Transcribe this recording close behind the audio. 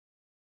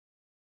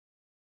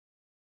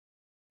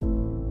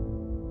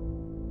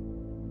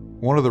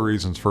One of the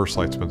reasons First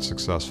Light's been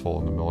successful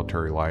in the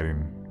military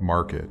lighting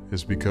market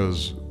is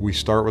because we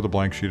start with a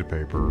blank sheet of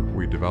paper.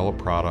 We develop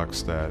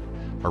products that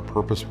are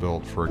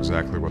purpose-built for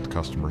exactly what the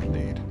customers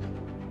need.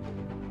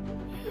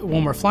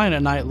 When we're flying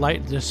at night,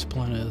 light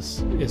discipline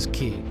is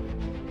key.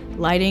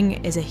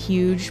 Lighting is a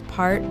huge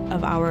part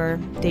of our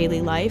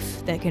daily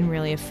life that can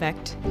really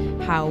affect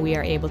how we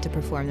are able to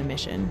perform the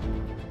mission.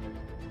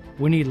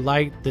 We need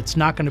light that's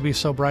not going to be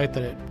so bright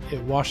that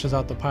it washes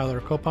out the pilot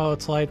or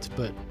co-pilot's lights,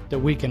 but that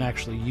we can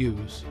actually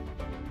use.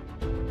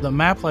 The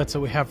map lights that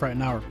we have right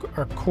now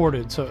are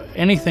corded, so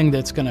anything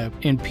that's going to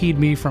impede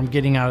me from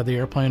getting out of the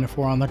airplane if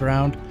we're on the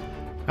ground,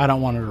 I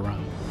don't want it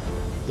around.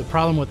 The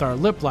problem with our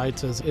lip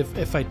lights is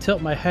if I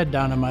tilt my head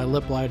down and my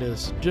lip light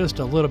is just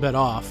a little bit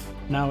off,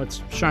 now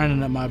it's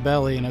shining at my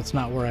belly and it's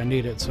not where I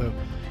need it, so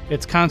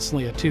it's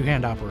constantly a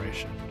two-hand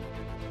operation.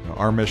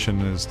 Our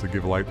mission is to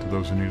give light to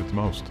those who need it the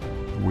most.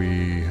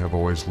 We have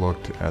always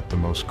looked at the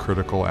most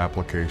critical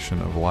application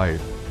of light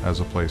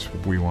as a place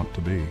we want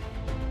to be.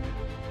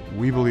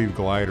 We believe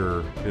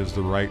GLIDR is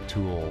the right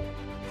tool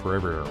for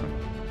every airman.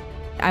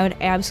 I would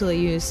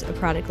absolutely use a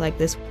product like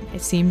this.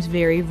 It seems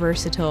very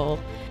versatile.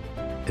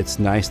 It's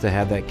nice to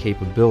have that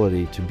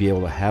capability to be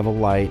able to have a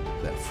light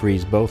that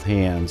frees both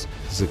hands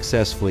to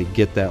successfully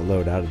get that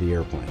load out of the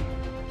airplane.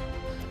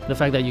 The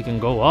fact that you can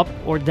go up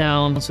or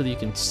down so that you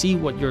can see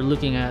what you're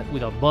looking at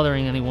without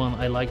bothering anyone,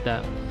 I like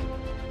that.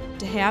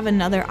 To have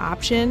another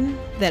option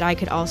that I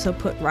could also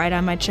put right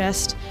on my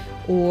chest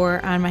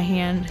or on my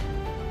hand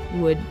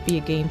would be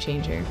a game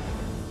changer.